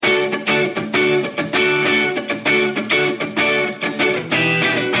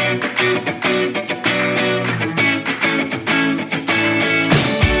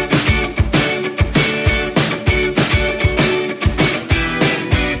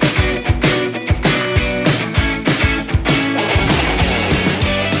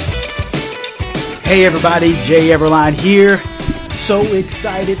Hey everybody, Jay Everline here. So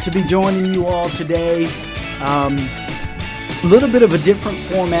excited to be joining you all today. A little bit of a different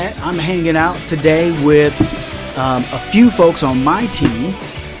format. I'm hanging out today with a few folks on my team,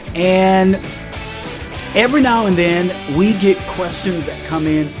 and every now and then we get questions that come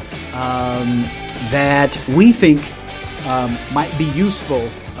in that we think might be useful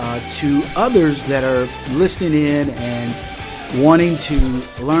to others that are listening in and wanting to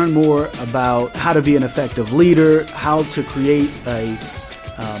learn more about how to be an effective leader, how to create a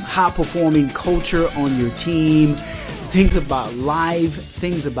high-performing culture on your team, things about life,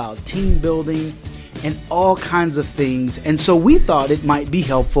 things about team building, and all kinds of things. And so we thought it might be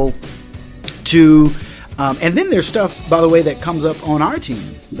helpful to, and then there's stuff, by the way, that comes up on our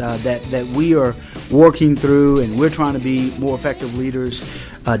team that we are working through, and we're trying to be more effective leaders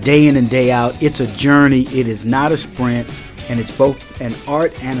day in and day out. It's a journey. It is not a sprint. And it's both an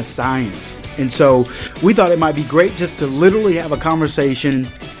art and a science. And so we thought it might be great just to literally have a conversation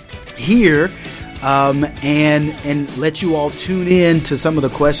here and let you all tune in to some of the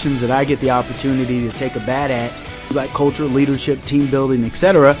questions that I get the opportunity to take a bat at, like culture, leadership, team building,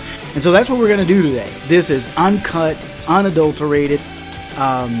 etc. And so that's what we're going to do today. This is uncut, unadulterated,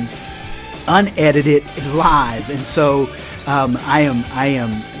 unedited, live. And so I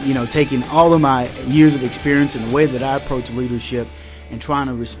am, taking all of my years of experience in the way that I approach leadership and trying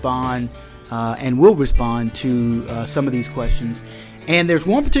to respond and will respond to some of these questions. And there's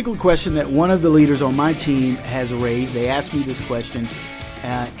one particular question that one of the leaders on my team has raised. They asked me this question,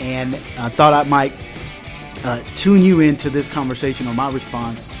 and I thought I might tune you into this conversation on my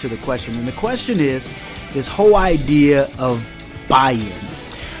response to the question. And the question is this whole idea of buy-in.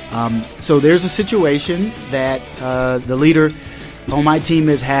 So there's a situation that the leader on my team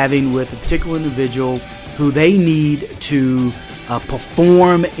is having with a particular individual who they need to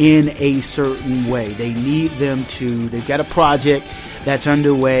perform in a certain way. They need them to, they've got a project that's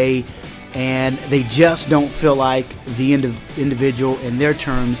underway, and they just don't feel like the individual, in their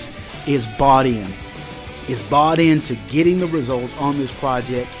terms, is bought in to getting the results on this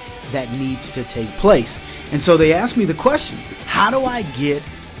project that needs to take place. And so they asked me the question, how do I get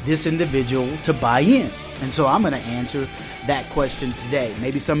this individual to buy in? And so I'm going to answer that question today.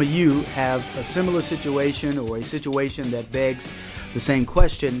 Maybe some of you have a similar situation or a situation that begs the same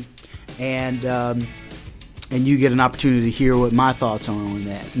question, and you get an opportunity to hear what my thoughts are on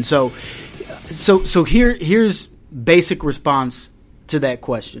that. And so here's basic response to that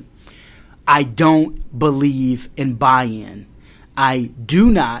question. I don't believe in buy-in. I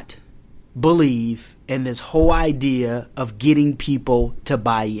do not believe in this whole idea of getting people to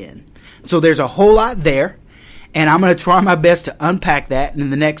buy in. So there's a whole lot there, and I'm going to try my best to unpack that in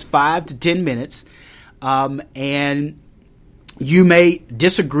the next 5 to 10 minutes. And you may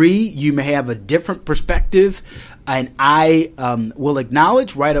disagree, you may have a different perspective, and I will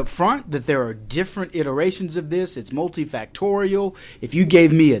acknowledge right up front that there are different iterations of this. It's multifactorial. If you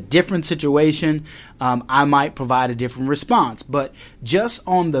gave me a different situation, I might provide a different response. But just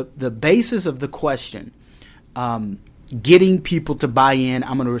on the basis of the question, getting people to buy in,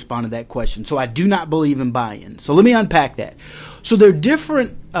 I'm going to respond to that question. So I do not believe in buy-in. So let me unpack that. So there are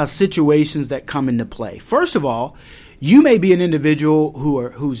different situations that come into play. First of all, you may be an individual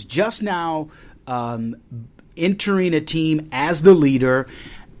who's just now entering a team as the leader,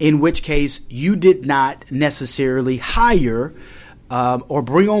 in which case you did not necessarily hire or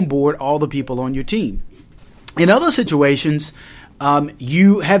bring on board all the people on your team. In other situations,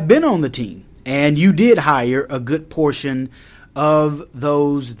 you have been on the team and you did hire a good portion of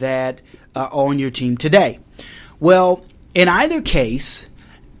those that are on your team today. Well, in either case,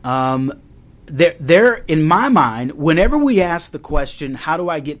 there, in my mind, whenever we ask the question, how do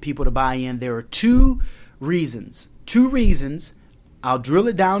I get people to buy in, there are two reasons. I'll drill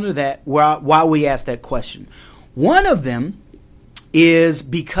it down to that while we ask that question. One of them is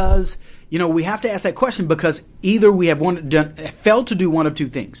because, we have to ask that question because either we have failed to do one of two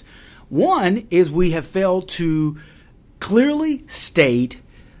things. One is we have failed to clearly state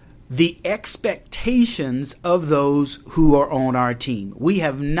the expectations of those who are on our team. We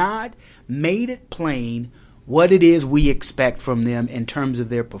have not made it plain what it is we expect from them in terms of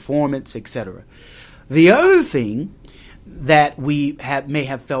their performance, etc. The other thing that we may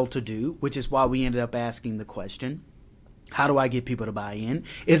have failed to do, which is why we ended up asking the question, how do I get people to buy in,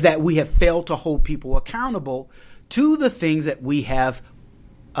 is that we have failed to hold people accountable to the things that we have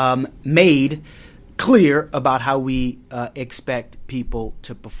made clear about how we expect people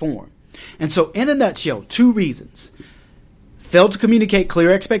to perform. And so in a nutshell, two reasons: failed to communicate clear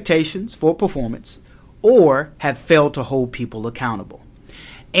expectations for performance, or have failed to hold people accountable.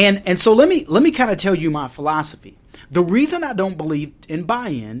 And so let me kind of tell you my philosophy. The reason I don't believe in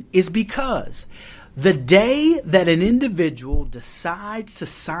buy-in is because the day that an individual decides to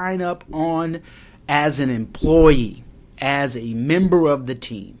sign up on as an employee, as a member of the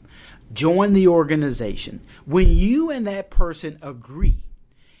team, join the organization, when you and that person agree,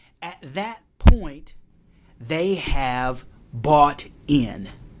 at that point, they have bought in.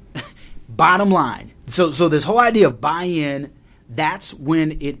 Bottom line. So this whole idea of buy-in, that's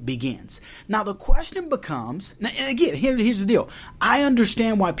when it begins. Now, the question becomes, and again, here's the deal. I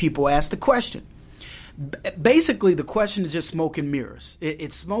understand why people ask the question. Basically, the question is just smoke and mirrors.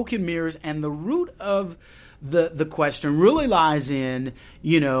 It's smoke and mirrors, and the root of the question really lies in,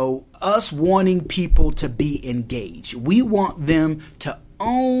 us wanting people to be engaged. We want them to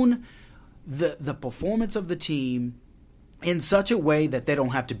own the performance of the team in such a way that they don't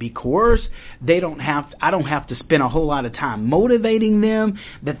have to be coerced. I don't have to spend a whole lot of time motivating them,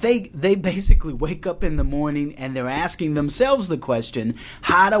 that they basically wake up in the morning and they're asking themselves the question,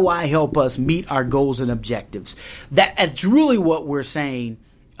 how do I help us meet our goals and objectives? That's really what we're saying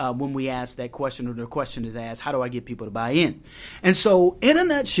when we ask that question, or the question is asked, how do I get people to buy in? And so in a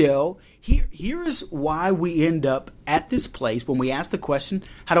nutshell, here is why we end up at this place when we ask the question,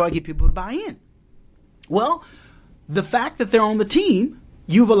 how do I get people to buy in? Well, the fact that they're on the team,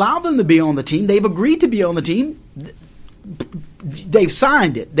 you've allowed them to be on the team. They've agreed to be on the team. They've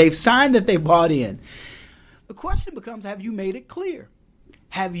signed it. They've signed that they bought in. The question becomes, have you made it clear?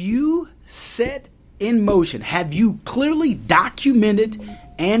 Have you set in motion? Have you clearly documented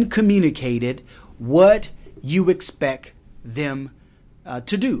and communicated what you expect them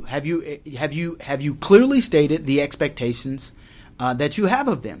to do? Have you clearly stated the expectations that you have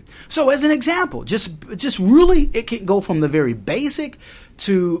of them? So as an example, just really, it can go from the very basic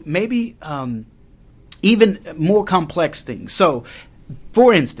to maybe even more complex things. So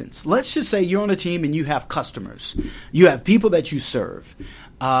for instance, let's just say you're on a team and you have customers. You have people that you serve.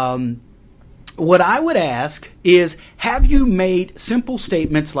 What I would ask is, have you made simple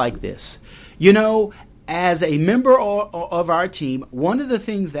statements like this? As a member of our team, one of the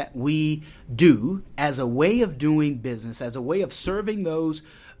things that we do as a way of doing business, as a way of serving those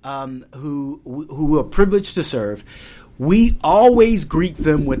who are privileged to serve, we always greet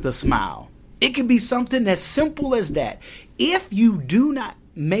them with a smile. It could be something as simple as that. If you do not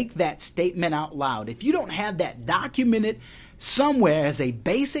make that statement out loud, if you don't have that documented somewhere as a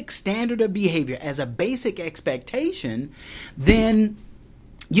basic standard of behavior, as a basic expectation, then,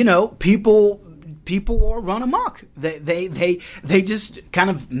 people are run amok. They just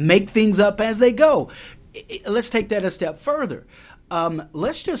kind of make things up as they go. Let's take that a step further.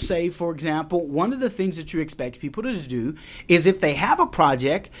 Let's just say, for example, one of the things that you expect people to do is, if they have a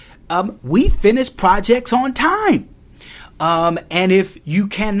project, we finish projects on time. And if you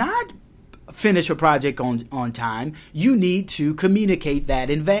cannot finish a project on time, you need to communicate that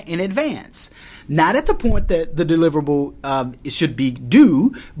in advance. Not at the point that the deliverable should be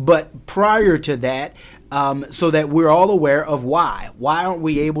due, but prior to that, so that we're all aware of why. Why aren't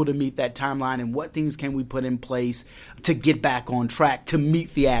we able to meet that timeline, and what things can we put in place to get back on track to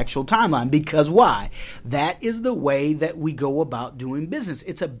meet the actual timeline? Because why? That is the way that we go about doing business.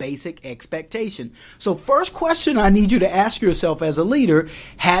 It's a basic expectation. So first question I need you to ask yourself as a leader,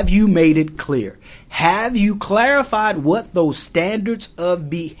 have you made it clear? Have you clarified what those standards of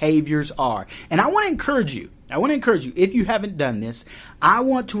behaviors are? And I want to encourage you, if you haven't done this, I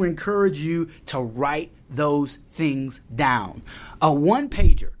want to encourage you to write those things down. A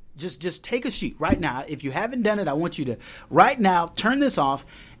one-pager. Just take a sheet right now. If you haven't done it, I want you to right now turn this off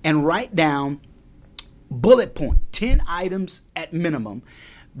and write down bullet point, 10 items at minimum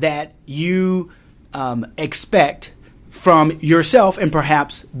that you expect from yourself and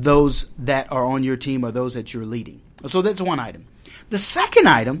perhaps those that are on your team or those that you're leading. So that's one item. The second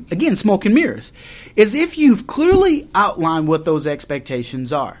item, again, smoke and mirrors, is if you've clearly outlined what those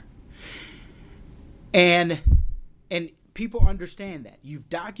expectations are. And people understand that. You've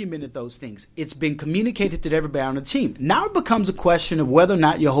documented those things. It's been communicated to everybody on the team. Now it becomes a question of whether or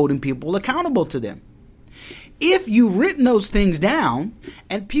not you're holding people accountable to them. If you've written those things down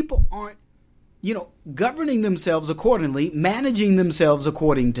and people aren't, governing themselves accordingly, managing themselves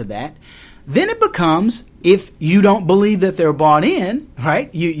according to that, then it becomes, if you don't believe that they're bought in,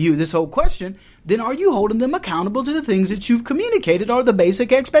 right, you this whole question, then are you holding them accountable to the things that you've communicated are the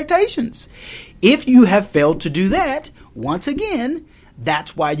basic expectations? If you have failed to do that, once again,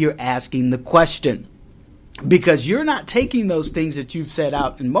 that's why you're asking the question. Because you're not taking those things that you've set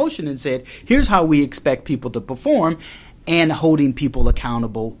out in motion and said, here's how we expect people to perform, and holding people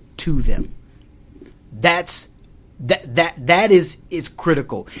accountable to them. That's That is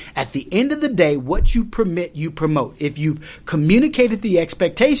critical. At the end of the day, what you permit, you promote. If you've communicated the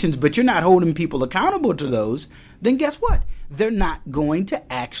expectations, but you're not holding people accountable to those, then guess what? They're not going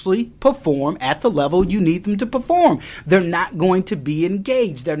to actually perform at the level you need them to perform. They're not going to be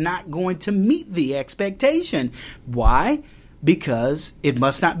engaged. They're not going to meet the expectation. Why? Because it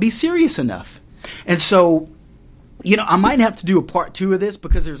must not be serious enough. And so, I might have to do a part 2 of this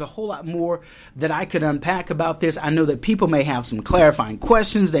because there's a whole lot more that I could unpack about this. I know that people may have some clarifying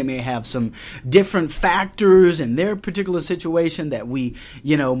questions. They may have some different factors in their particular situation that we,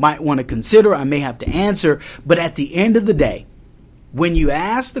 might want to consider. I may have to answer. But at the end of the day, when you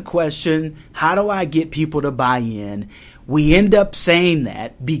ask the question, how do I get people to buy in? We end up saying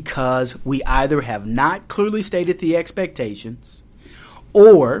that because we either have not clearly stated the expectations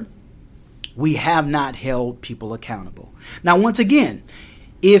or we have not held people accountable. Now, once again,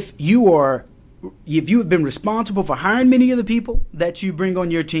 if you have been responsible for hiring many of the people that you bring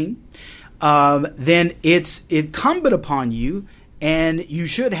on your team, then it's incumbent upon you, and you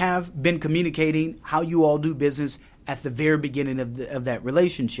should have been communicating how you all do business at the very beginning of that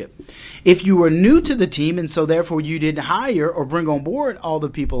relationship. If you were new to the team and so therefore you didn't hire or bring on board all the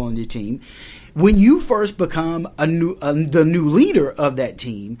people on your team, when you first become the new leader of that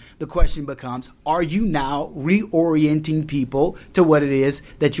team, the question becomes, are you now reorienting people to what it is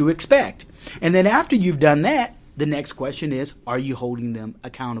that you expect? And then after you've done that, the next question is, are you holding them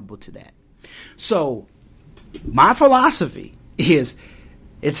accountable to that? So my philosophy is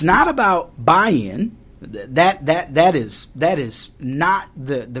it's not about buy-in. That is not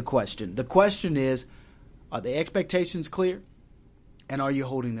the question. The question is, are the expectations clear? And are you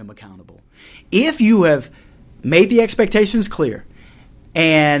holding them accountable? If you have made the expectations clear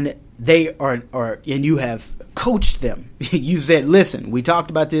and they are and you have coached them, you said, listen, we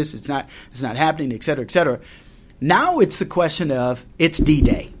talked about this, it's not happening, et cetera, et cetera. Now it's the question of it's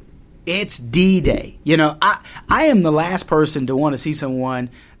D-Day. It's D-Day. I am the last person to want to see someone,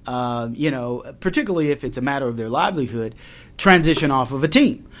 particularly if it's a matter of their livelihood, transition off of a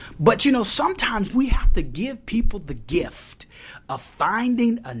team. But, sometimes we have to give people the gift of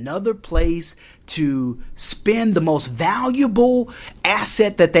finding another place to spend the most valuable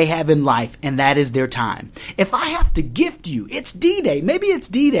asset that they have in life, and that is their time. If I have to gift you, it's D-Day. Maybe it's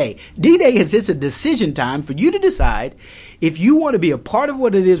D-Day. D-Day is it's a decision time for you to decide if you want to be a part of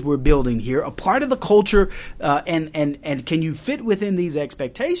what it is we're building here, a part of the culture, and can you fit within these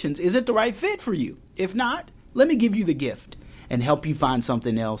expectations? Is it the right fit for you? If not, let me give you the gift and help you find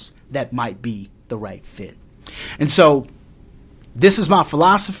something else that might be the right fit. And so this is my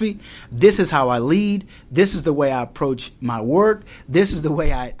philosophy. This is how I lead. This is the way I approach my work. This is the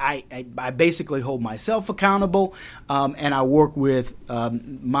way I basically hold myself accountable. And I work with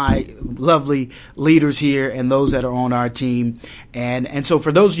my lovely leaders here and those that are on our team. And so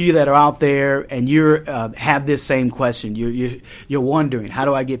for those of you that are out there and you have this same question, you're wondering, how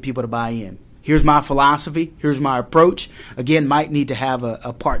do I get people to buy in? Here's my philosophy. Here's my approach. Again, might need to have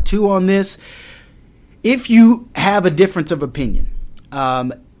a part 2 on this. If you have a difference of opinion,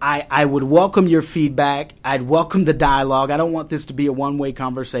 I would welcome your feedback. I'd welcome the dialogue. I don't want this to be a one-way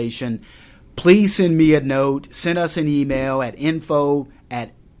conversation. Please send me a note. Send us an email at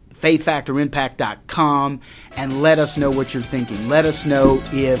info@faithfactorimpact.com and let us know what you're thinking. Let us know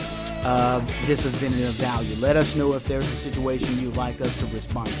if this has been of value. Let us know if there's a situation you'd like us to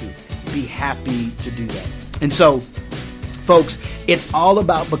respond to. Be happy to do that. And so, folks, it's all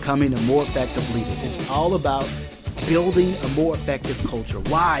about becoming a more effective leader. It's all about building a more effective culture.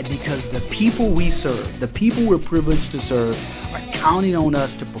 Why? Because the people we serve, the people we're privileged to serve, are counting on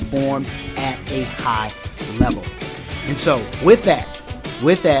us to perform at a high level. And so with that,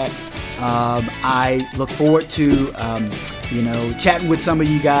 I look forward to chatting with some of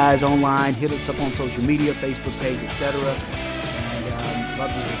you guys online. Hit us up on social media, Facebook page, etc. And love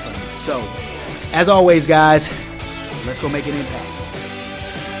to hear from you. So, as always, guys, let's go make an impact.